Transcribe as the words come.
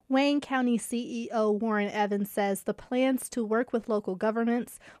Wayne County CEO Warren Evans says the plans to work with local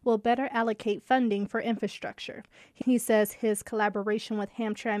governments will better allocate funding for infrastructure. He says his collaboration with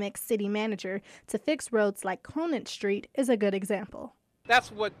Hamtramck's city manager to fix roads like Conant Street is a good example. That's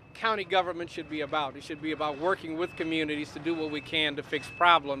what county government should be about. It should be about working with communities to do what we can to fix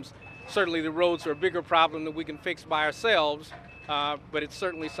problems. Certainly the roads are a bigger problem that we can fix by ourselves, but it's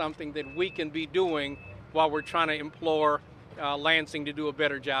certainly something that we can be doing while we're trying to implore Lansing to do a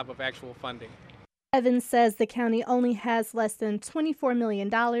better job of actual funding. Evans says the county only has less than $24 million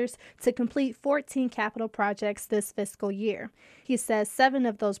to complete 14 capital projects this fiscal year. He says 7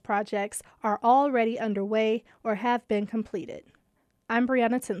 of those projects are already underway or have been completed. I'm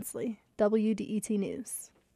Brianna Tinsley, WDET News.